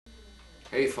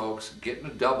Hey folks, getting a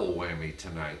double whammy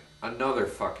tonight. Another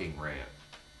fucking rant.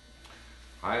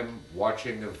 I'm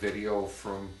watching a video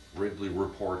from Ridley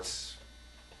Reports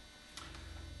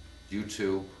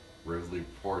YouTube,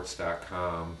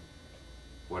 ridleyreports.com,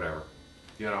 whatever,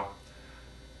 you know.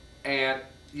 And,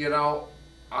 you know,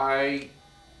 I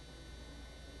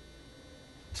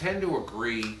tend to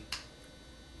agree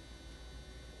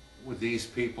with these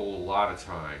people a lot of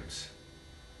times.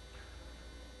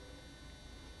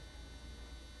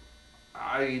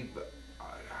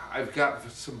 I've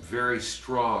got some very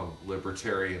strong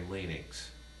libertarian leanings,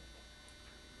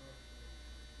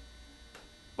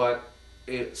 but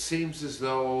it seems as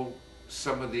though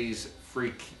some of these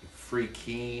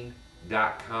freekeene.com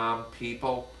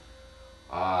people,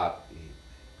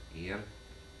 Ian,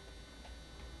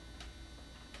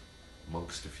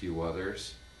 amongst a few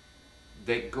others,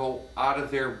 they go out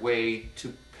of their way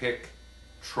to pick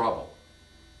trouble.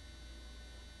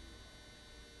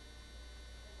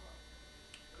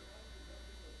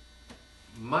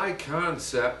 My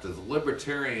concept of the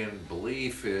libertarian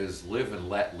belief is live and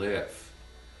let live.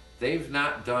 They've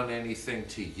not done anything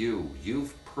to you.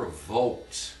 You've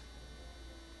provoked.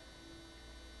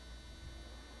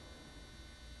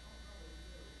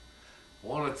 I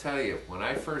want to tell you, when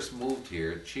I first moved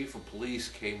here, the chief of police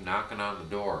came knocking on the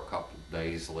door a couple of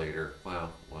days later.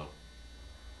 Well,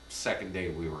 second day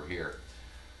we were here,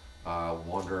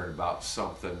 wondering about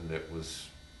something that was,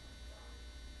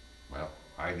 well,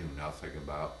 I knew nothing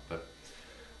about. But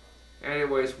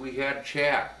anyways, we had a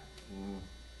chat.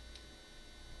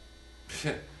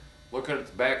 Looking at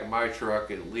the back of my truck,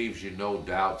 it leaves you no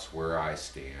doubts where I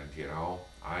stand, you know.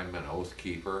 I'm an oath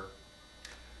keeper.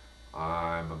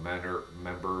 I'm a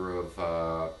member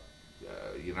of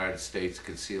United States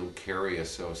Concealed Carry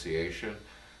Association.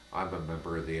 I'm a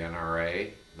member of the NRA.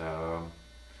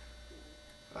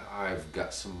 I've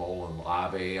got some Mullen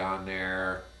Lobby on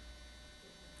there.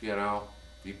 You know,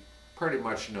 you pretty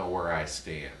much know where I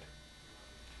stand.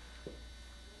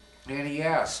 And he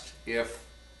asked if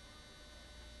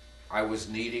I was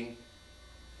needing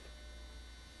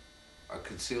a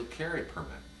concealed carry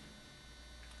permit.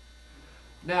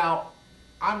 Now,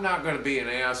 I'm not going to be an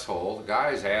asshole. The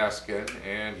guy's asking,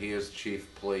 and he is chief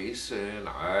of police, and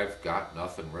I've got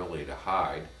nothing really to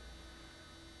hide.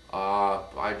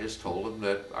 I just told him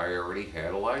that I already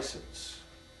had a license,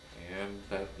 and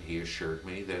that he assured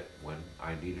me that when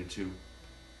I needed to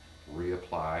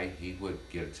reapply, he would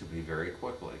get it to me very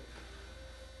quickly.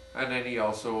 And then he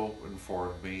also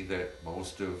informed me that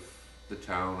most of the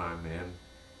town I'm in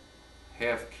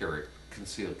have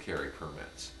concealed carry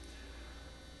permits.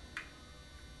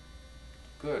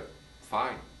 Good,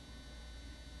 fine.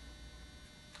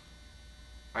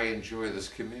 I enjoy this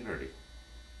community.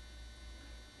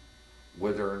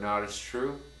 Whether or not it's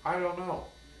true, I don't know.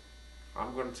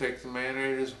 I'm going to take the man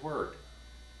at his word.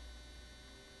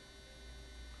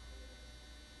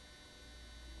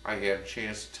 I had a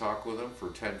chance to talk with him for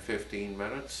 10-15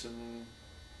 minutes, and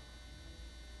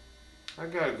I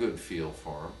got a good feel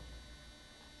for him.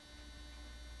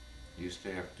 Used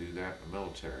to have to do that in the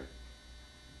military.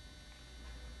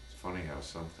 It's funny how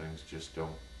some things just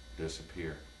don't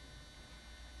disappear.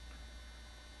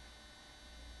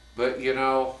 But you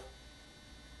know,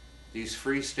 these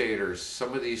free staters,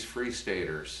 some of these free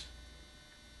staters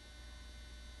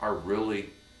are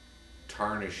really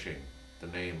tarnishing the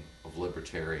name of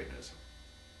libertarianism.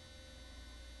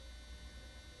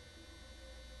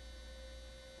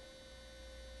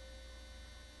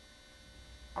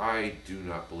 I do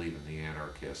not believe in the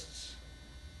anarchists.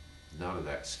 None of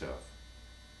that stuff.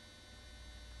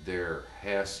 There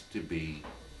has to be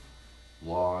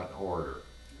law and order.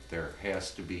 There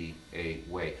has to be a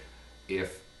way.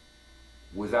 If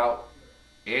without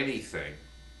anything,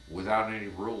 without any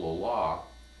rule of law,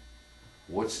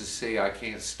 what's to say I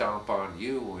can't stomp on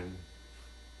you and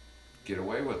get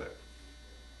away with it?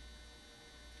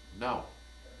 No.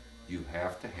 You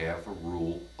have to have a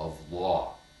rule of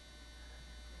law.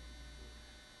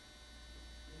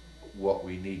 What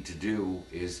we need to do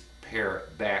is pare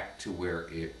it back to where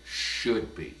it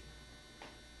should be.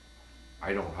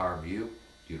 I don't harm you,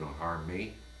 you don't harm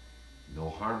me, no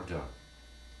harm done,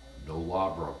 no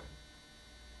law broken.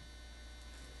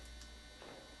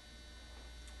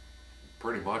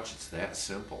 Pretty much it's that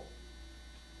simple.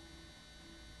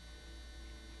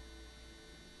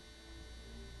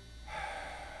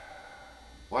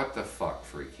 What the fuck,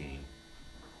 Keene?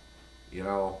 You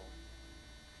know,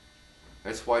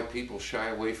 that's why people shy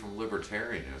away from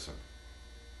libertarianism.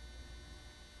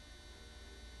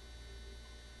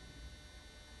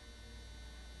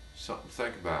 Something to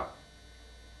think about.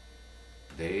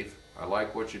 Dave, I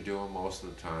like what you're doing most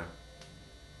of the time.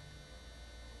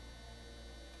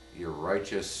 You're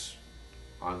righteous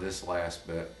on this last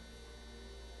bit.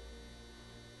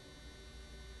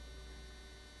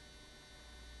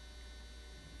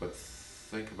 But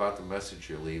think about the message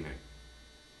you're leaving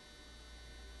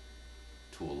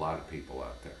to a lot of people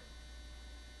out there.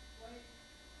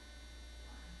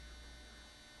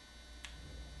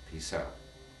 Peace out.